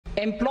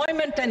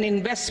Employment and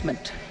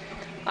investment.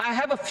 I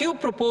have a few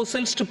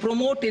proposals to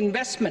promote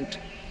investment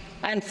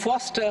and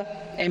foster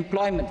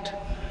employment.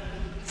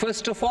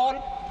 First of all,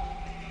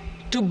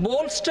 to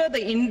bolster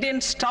the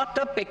Indian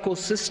startup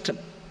ecosystem,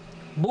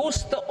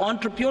 boost the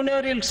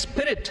entrepreneurial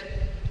spirit,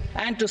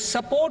 and to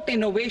support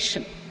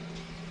innovation,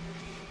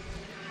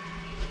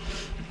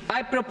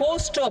 I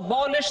propose to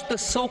abolish the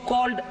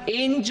so-called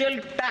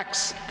angel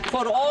tax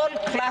for all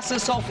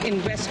classes of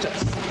investors.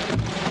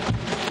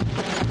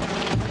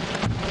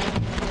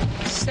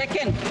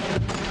 Second,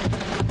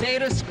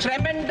 there is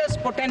tremendous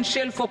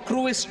potential for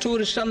cruise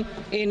tourism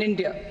in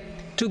India.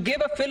 To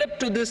give a fillip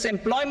to this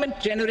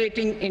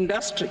employment-generating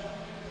industry,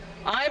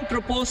 I am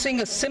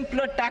proposing a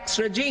simpler tax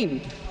regime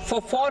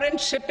for foreign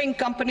shipping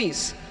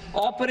companies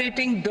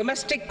operating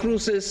domestic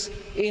cruises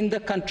in the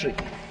country.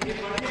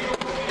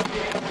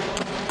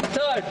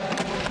 Third,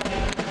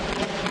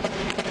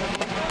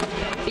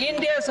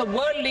 India is a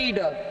world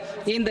leader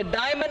in the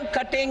diamond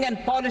cutting and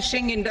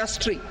polishing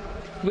industry,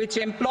 which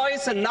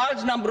employs a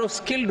large number of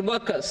skilled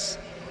workers.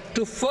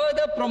 To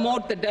further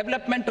promote the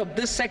development of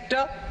this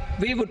sector,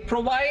 we would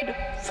provide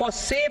for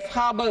safe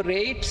harbor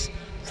rates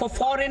for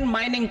foreign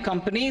mining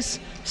companies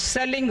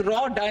selling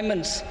raw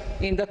diamonds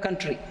in the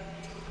country.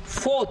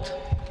 Fourth,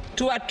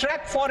 to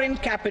attract foreign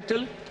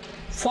capital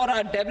for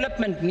our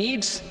development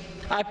needs,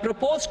 I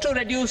propose to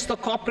reduce the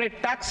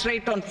corporate tax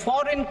rate on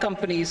foreign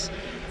companies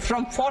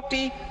from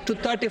 40 to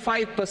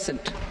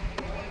 35%.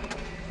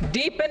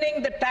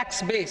 Deepening the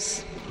tax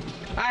base.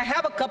 I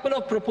have a couple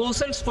of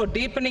proposals for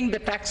deepening the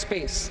tax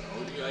base.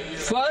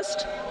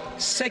 First,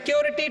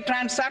 security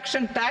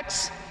transaction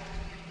tax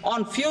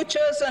on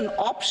futures and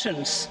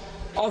options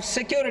of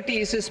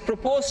securities is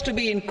proposed to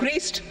be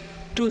increased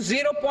to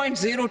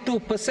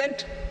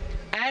 0.02%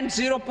 and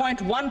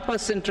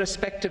 0.1%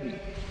 respectively.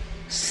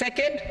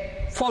 Second,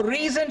 for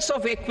reasons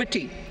of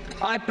equity,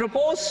 I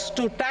propose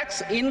to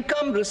tax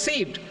income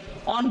received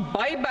on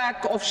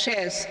buyback of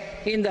shares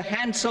in the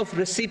hands of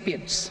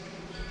recipients.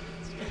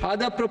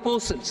 Other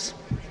proposals.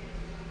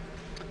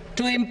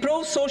 To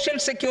improve social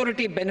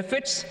security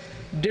benefits,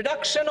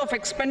 deduction of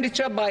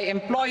expenditure by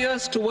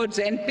employers towards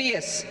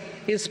NPS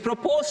is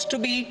proposed to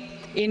be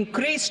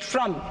increased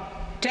from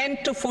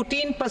 10 to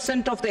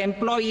 14% of the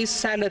employee's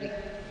salary.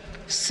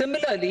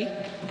 Similarly,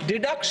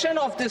 deduction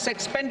of this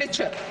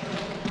expenditure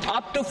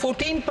up to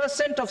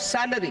 14% of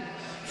salary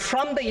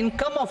from the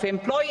income of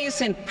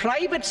employees in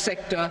private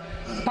sector,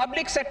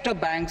 public sector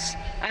banks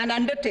and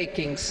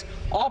undertakings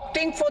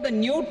opting for the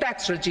new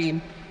tax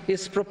regime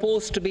is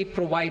proposed to be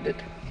provided.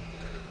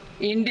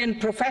 Indian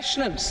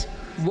professionals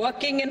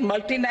working in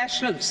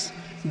multinationals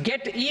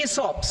get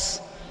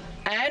ESOPs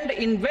and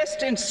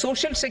invest in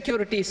social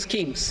security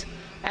schemes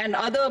and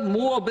other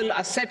movable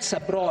assets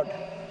abroad.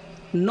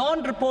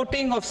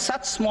 Non-reporting of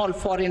such small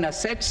foreign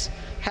assets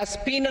has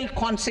penal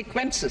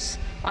consequences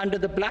under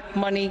the Black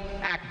Money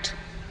Act.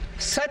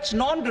 Such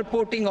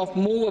non-reporting of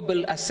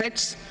movable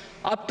assets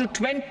up to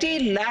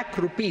 20 lakh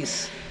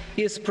rupees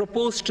is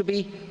proposed to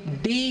be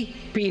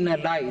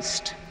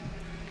depenalized.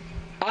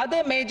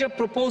 Other major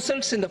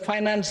proposals in the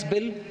finance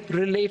bill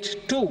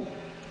relate to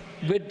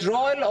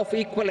withdrawal of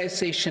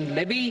equalization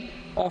levy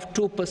of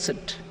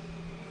 2%,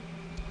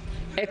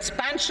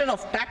 expansion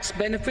of tax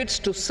benefits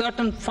to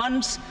certain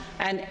funds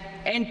and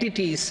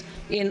entities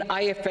in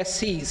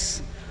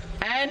IFSCs,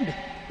 and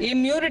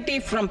immunity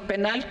from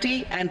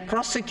penalty and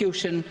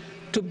prosecution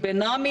to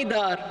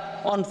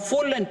Benamidar on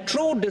full and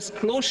true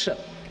disclosure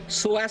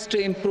so as to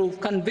improve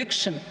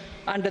conviction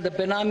under the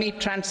Benami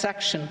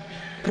Transaction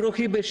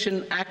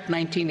Prohibition Act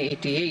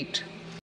 1988.